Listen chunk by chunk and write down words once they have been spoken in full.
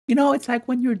You know, it's like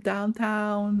when you're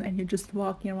downtown and you're just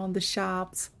walking around the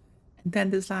shops, and then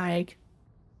there's like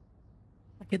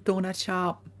a donut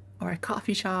shop or a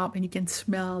coffee shop, and you can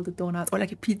smell the donuts, or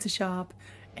like a pizza shop,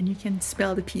 and you can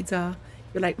smell the pizza.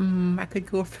 You're like, I could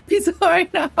go for pizza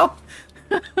right now.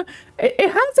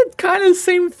 It has that kind of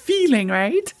same feeling,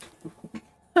 right?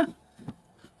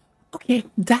 Okay,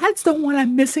 that's the one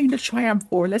I'm missing the triumph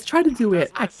for. Let's try to do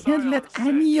it. As I my can't let scions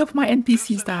any said, of my Goose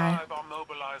NPCs and die. Hive are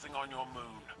mobilizing on your moon.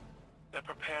 They're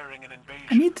preparing an I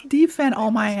invasion. need to defend They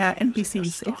all my must be using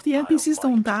their NPCs. If the stockpile NPCs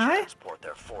don't might to die, transport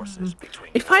their forces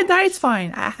between if I die, it's worlds. fine.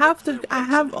 But their I ranks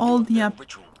have in lieu all of the their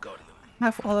ritual guardian.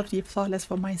 have all of the flawless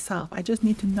for myself. I just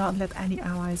need to not let any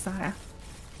allies die.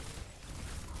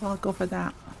 So I'll go for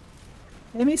that.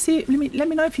 Let me see. Let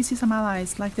me know if you see some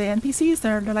allies, like the NPCs.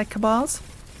 They're like cabals.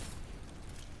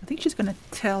 I think she's gonna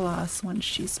tell us when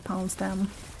she spawns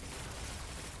them.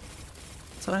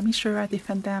 So let me sure I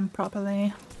defend them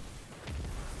properly.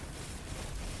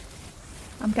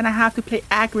 I'm gonna have to play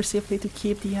aggressively to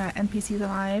keep the NPCs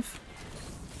alive.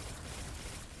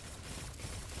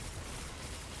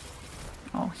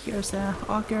 Oh, here's a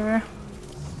augur.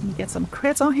 Let me get some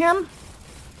crits on him.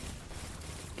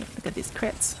 Okay, look at these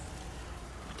crits.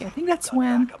 Okay, I think that's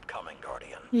when... Coming,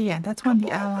 Guardian. Yeah, that's when the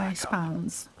Cabal ally backup.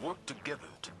 spawns. Work together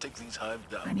to take these hives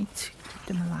down. I need to keep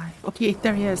them alive. Okay,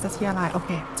 there he is. That's the ally.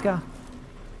 Okay, let's go.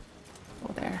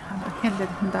 Oh, there. I can't let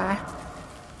him die.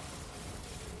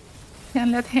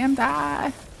 Can't let him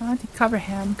die. I want to cover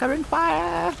him. Covering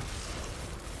fire!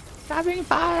 Covering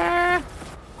fire!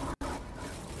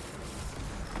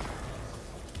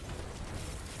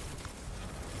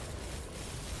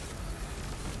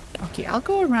 Okay, I'll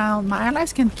go around. My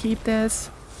allies can keep this.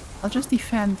 I'll just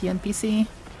defend the NPC.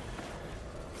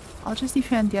 I'll just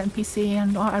defend the NPC,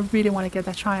 and I really want to get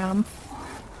that triumph.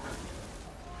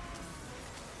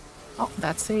 Oh,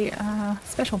 that's a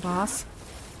special boss.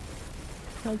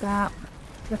 Kill that.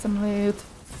 Get some loot.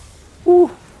 Ooh!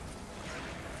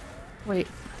 Wait.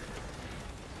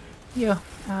 You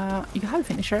have a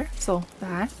finisher, so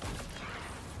die.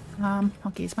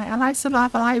 Okay, is my ally still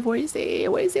alive? Where is he?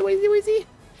 Where is he? Where is he? Where is he?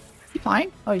 Is he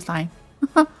flying? Oh, he's flying.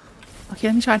 Okay,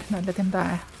 let me try to not let him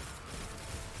die.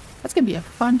 That's gonna be a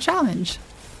fun challenge.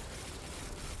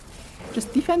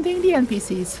 Just defending the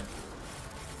NPCs.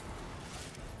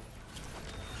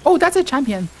 Oh, that's a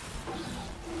champion.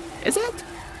 Is it?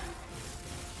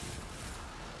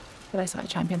 But I saw a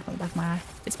champion from the back of my eye.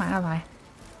 It's my ally.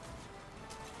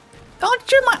 Don't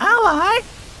shoot my ally!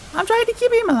 I'm trying to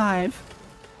keep him alive.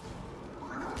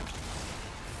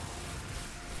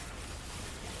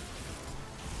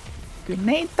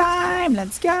 Grenade time!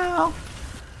 Let's go!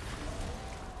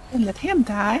 And let him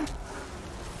die.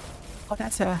 Oh,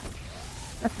 that's the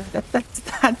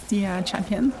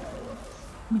champion.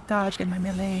 Let me dodge, get my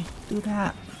melee. Do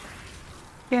that.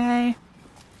 Okay.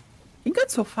 Looking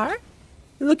good so far.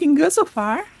 Looking good so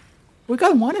far. We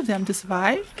got one of them to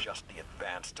survive. Just the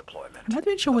advanced deployment. I'm not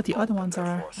even sure what the other ones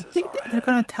are. I think they're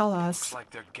gonna tell us. Looks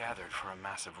like they're gathered for a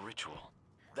massive ritual.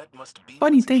 That must be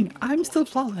Funny thing, I'm still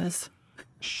flawless.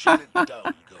 Shut it down,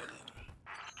 Guardian.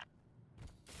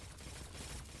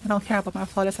 I don't care about my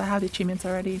flawless. I have the achievements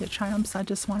already, the triumphs. I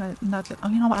just want to not let... Oh,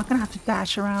 you know what? I'm gonna have to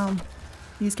dash around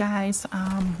these guys.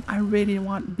 I really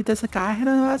want... There's a guy ahead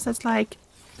of us that's like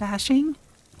dashing.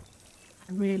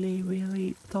 I really,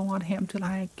 really don't want him to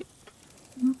like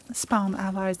spawn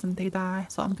allies and they die.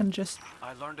 So I'm gonna just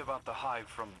I learned about the hive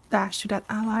from dash to that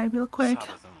ally real quick.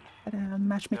 At a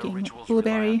matchmaking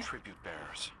blueberry. Tribute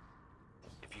bearers.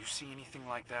 If you see anything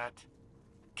like that,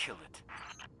 kill it.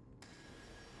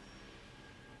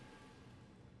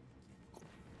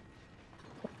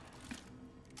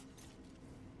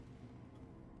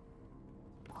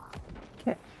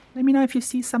 Okay, let me know if you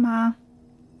see some,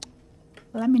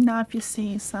 let me know if you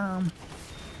see some...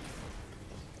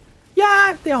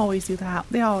 Yeah, they always do that.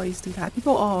 They always do that.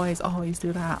 People always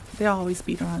do that. They always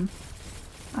speedrun.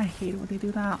 I hate when they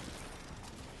do that.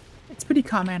 It's pretty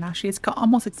common, actually. It's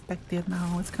almost expected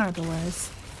now. It's kind of the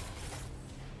worst.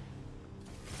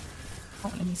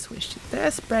 Oh, let me switch to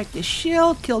this. Break the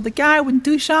shield. Kill the guy with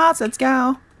 2 shots. Let's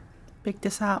go. Pick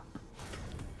this up.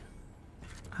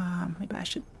 Maybe I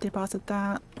should deposit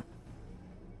that.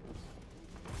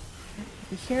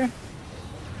 Over here.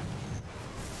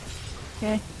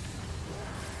 Okay.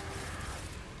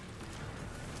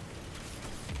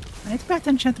 I need to pay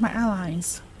attention to my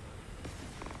allies.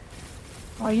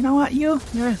 Oh, you know what? You're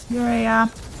a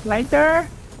light bearer.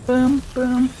 Boom,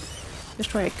 boom.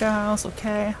 Destroy it goes.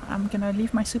 Okay, I'm gonna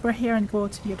leave my super here and go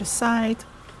to the other side.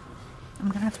 I'm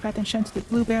gonna have to pay attention to the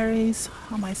blueberries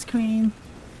on my screen.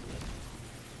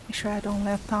 Make sure I don't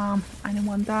let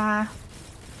anyone die.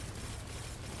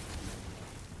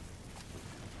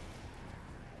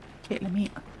 Okay, let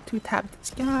me 2-tap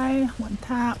this guy. 1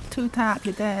 tap, 2 tap,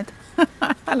 you're dead.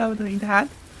 I love doing that.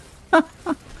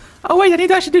 Oh wait, I need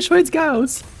to actually destroy its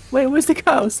ghost. Wait, where's the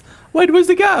ghost? Wait, where's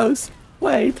the ghost?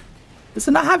 Wait, does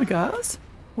it not have a ghost?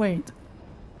 Wait,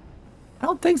 I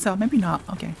don't think so. Maybe not.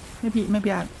 Okay, maybe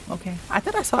I. Okay, I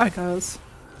thought I saw a ghost.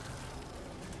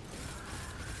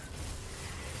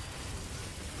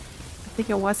 I think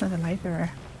it wasn't a light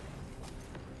there.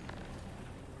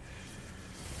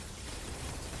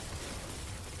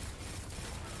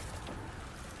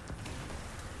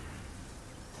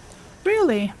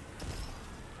 Really?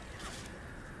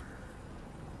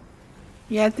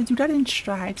 Yeah, they do that in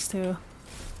strikes too.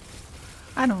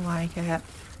 I don't like it.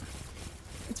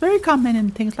 It's very common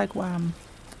in things like the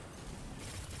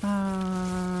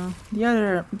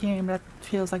other game that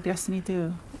feels like Destiny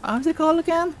 2. How's it called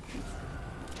again?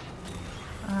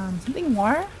 Something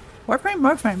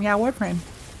Warframe? Yeah, Warframe.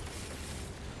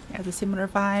 Yeah, the similar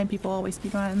vibe. People always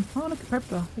speedrun. Oh, look at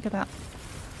purple. Look at that.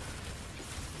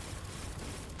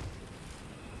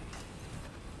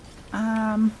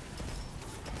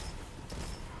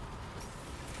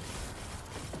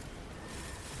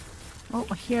 Oh,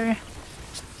 here.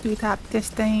 Just 2-tap this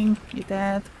thing. You're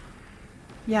dead.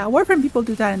 Yeah, Warframe people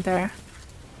do that in there.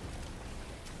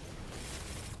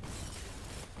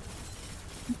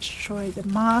 Destroy the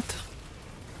moth.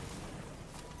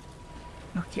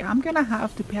 Okay, I'm gonna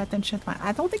have to pay attention to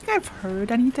I don't think I've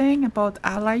heard anything about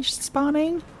allies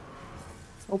spawning.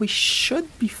 So we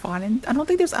should be fine. I don't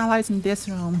think there's allies in this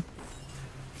room.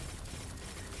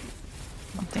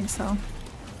 I don't think so.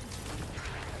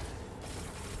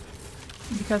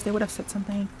 Because they would have said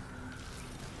something.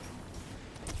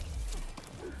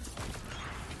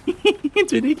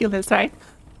 It's ridiculous, right?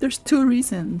 There's two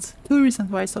reasons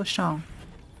why it's so strong.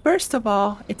 First of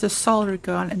all, it's a solar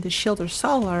gun and the shields are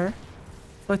solar,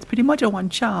 so it's pretty much a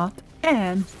one-shot.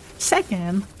 And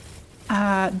second,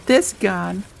 this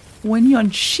gun, when you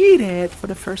unsheath it for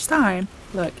the first time,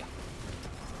 look,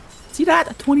 see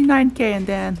that 29k and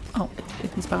then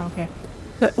it despawned. Okay,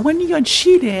 but when you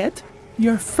unsheath it,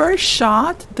 your first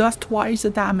shot does twice the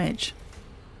damage.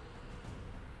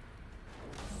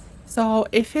 So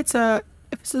if it's a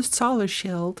solar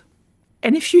shield,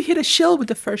 and if you hit a shield with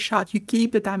the first shot, you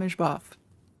keep the damage buff.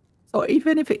 So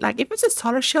even if it's a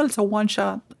solar shield, it's a one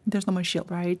shot. There's no more shield,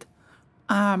 right?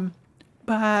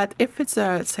 But if it's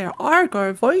a say an arc or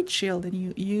a void shield, and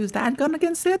you use that gun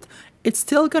against it, it's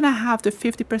still gonna have the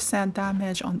 50%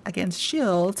 damage on against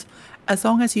shields, as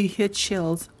long as you hit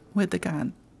shields with the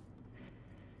gun.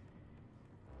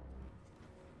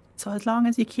 So as long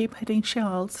as you keep hitting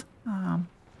shields,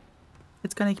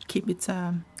 it's gonna keep its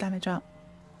damage up.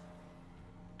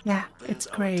 Yeah, it's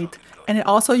great. And it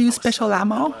also uses special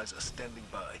ammo.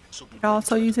 It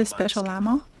also uses special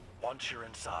ammo. Once you're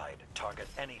inside, target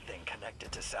anything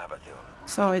connected to Sabathun.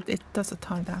 So it does a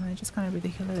ton of damage. It's kind of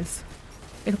ridiculous.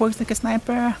 It works like a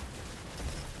sniper.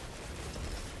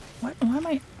 What? Why am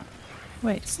I...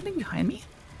 Wait, is something behind me?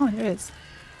 Oh, there is.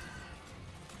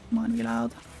 Come on, be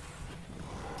loud.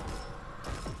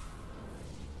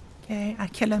 Okay, I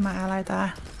killed my ally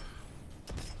there.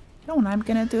 You know what I'm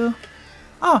gonna do?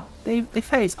 Oh, they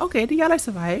phased. Okay, the ally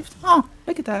survived. Oh,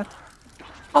 look at that.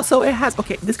 Also, it has...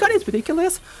 Okay, this gun is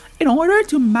ridiculous. In order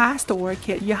to masterwork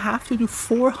it, you have to do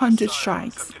 400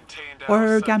 strikes.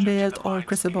 Or Gambit or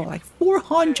Crucible. Like,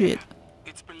 400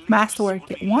 masterwork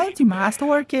it. Once you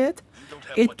masterwork it,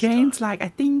 it gains, like, I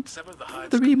think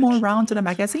 3 more rounds in the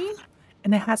magazine.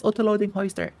 And it has auto-loading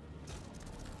hoister.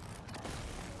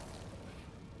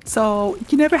 So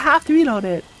you never have to reload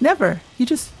it. Never. You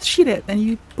just shoot it and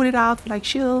you put it out for like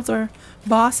shields or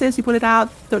bosses. You put it out.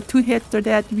 They're 2 hits, they're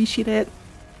dead. You reshoot it.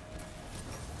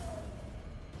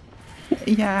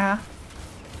 Yeah.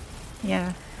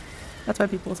 Yeah. That's why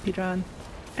people speedrun.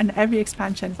 And every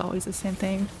expansion is always the same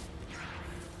thing.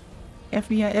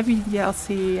 Every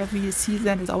DLC, every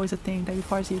season is always a thing that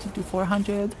requires you to do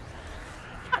 400.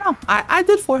 I don't know. I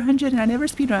did 400 and I never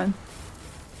speedrun.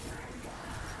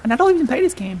 And I don't even play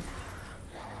this game.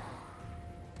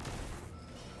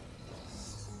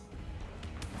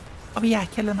 Oh yeah,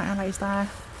 killing my allies there.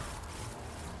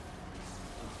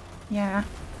 Yeah.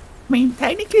 I mean,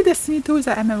 technically Destiny 2 is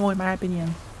an MMO in my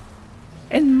opinion.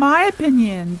 In my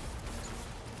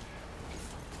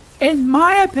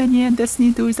opinion,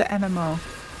 Destiny 2 is an MMO.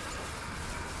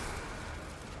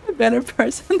 A better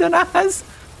person than us.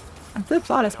 I'm still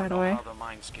flawless, by the way.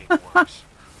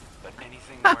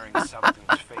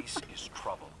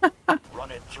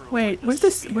 Wait, where's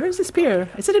this? Where's the spear?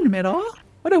 Is it in the middle?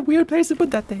 What a weird place to put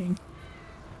that thing.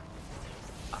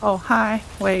 Oh, hi.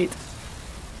 Wait.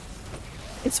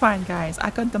 It's fine, guys. I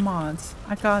got the mods.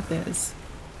 I got this.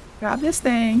 Grab this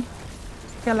thing.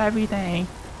 Kill everything.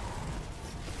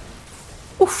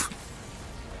 Oof!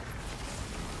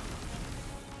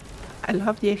 I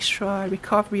love the extra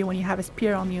recovery when you have a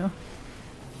spear on you.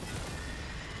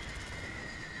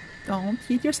 Don't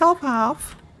heat yourself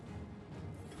off.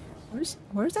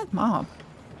 Where's that mob?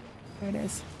 There it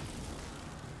is.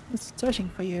 It's searching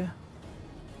for you.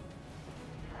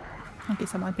 Okay,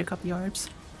 someone pick up the orbs.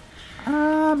 You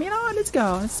know what? Let's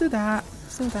go. Let's do that.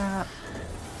 Let's do that.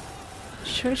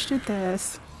 Church did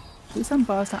this. Do some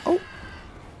boss. Oh!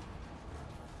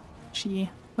 She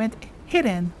went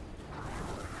hidden.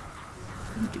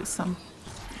 Do some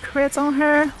crits on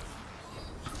her.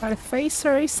 Try to face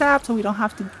her ASAP so we don't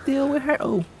have to deal with her.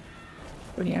 Oh!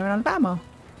 Running out of ammo.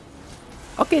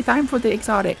 Okay, time for the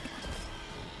exotic.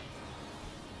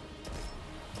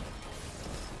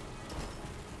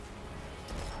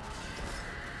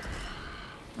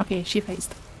 Okay, she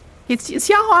faced.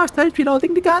 See how I started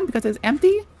reloading the gun because it's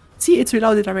empty? See, it's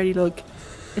reloaded already, look.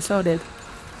 It's loaded.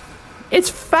 It's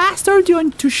faster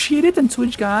to shoot it and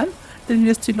switch gun than it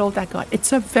is to load that gun.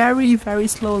 It's a very, very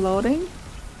slow loading.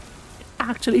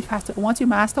 Actually faster. Once you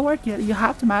masterwork it, you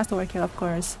have to masterwork it, of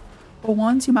course. But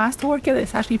once you masterwork it,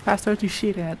 it's actually faster to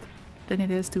shoot it than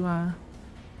it is to,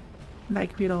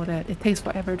 like, reload it. It takes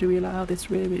forever to reload.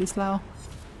 It's really, really slow.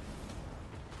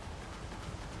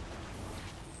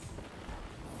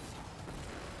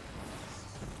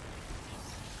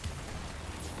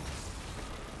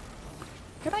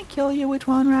 Can I kill you with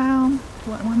one round?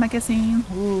 One magazine?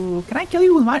 Ooh, can I kill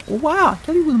you with my... Wow,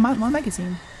 kill you with one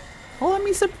magazine. Oh,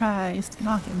 I'm surprised. You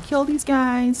know, I can kill these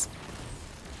guys.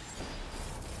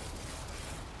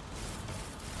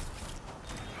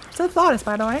 Still flawless,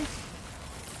 by the way.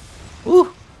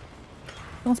 Ooh.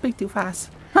 Don't speak too fast.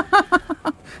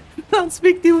 Don't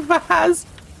speak too fast.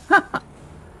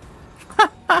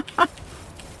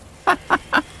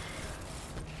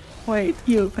 Wait,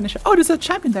 you finish it. Oh, there's a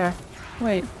champion there.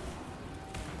 Wait.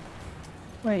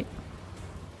 Wait.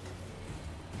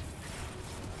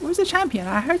 Where's the champion?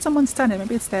 I heard someone stun it.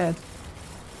 Maybe it's dead.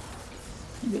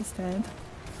 Maybe it's dead.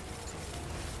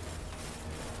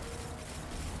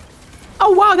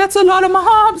 Oh wow, that's a lot of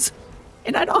mobs!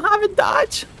 And I don't have a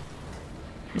dodge!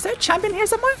 Is there a champion here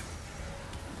somewhere?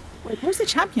 Wait, where's the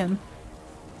champion?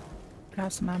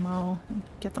 Grab some ammo.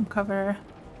 Get them cover.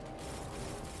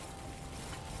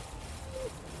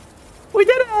 We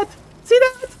did it! See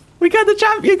that? We got the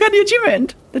champion, got the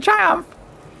achievement! The triumph!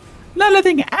 Not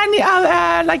letting any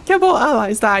like cabal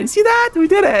allies die. See that? We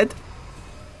did it!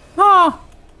 Oh!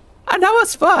 And that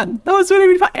was fun! That was really,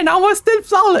 really fun! And I was still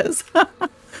flawless!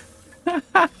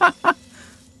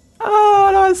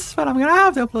 Oh, that was fun. I'm gonna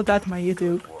have to upload that to my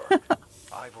YouTube.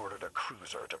 I've ordered a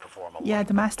cruiser to perform a Yeah,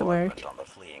 the masterwork. on the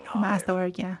fleeing The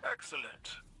masterwork, yeah.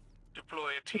 Excellent.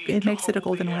 Deploy a team It to makes it a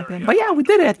hold golden the weapon. area. But yeah, we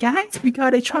did it, guys. We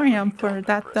got a triumph for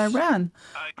that run.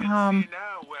 I can see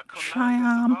now where Commander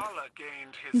Triumph. Zavala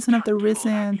gained his Season of the tactical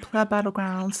Risen acumen.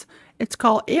 Battlegrounds. It's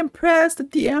called Empress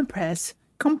the Empress.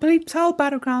 Complete all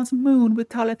Battlegrounds moon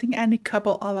without letting any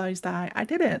couple allies die. I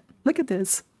did it. Look at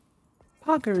this.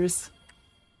 Poggers.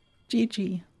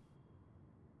 GG.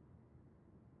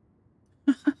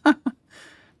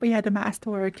 But yeah, the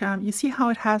masterwork. You see how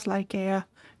it has like a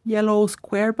yellow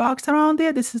square box around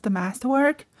it? This is the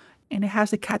masterwork. And it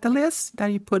has a catalyst that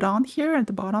you put on here at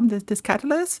the bottom. This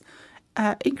catalyst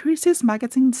increases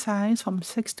magazine size from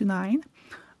 6 to 9.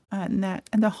 And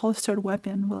the holstered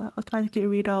weapon will automatically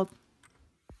read out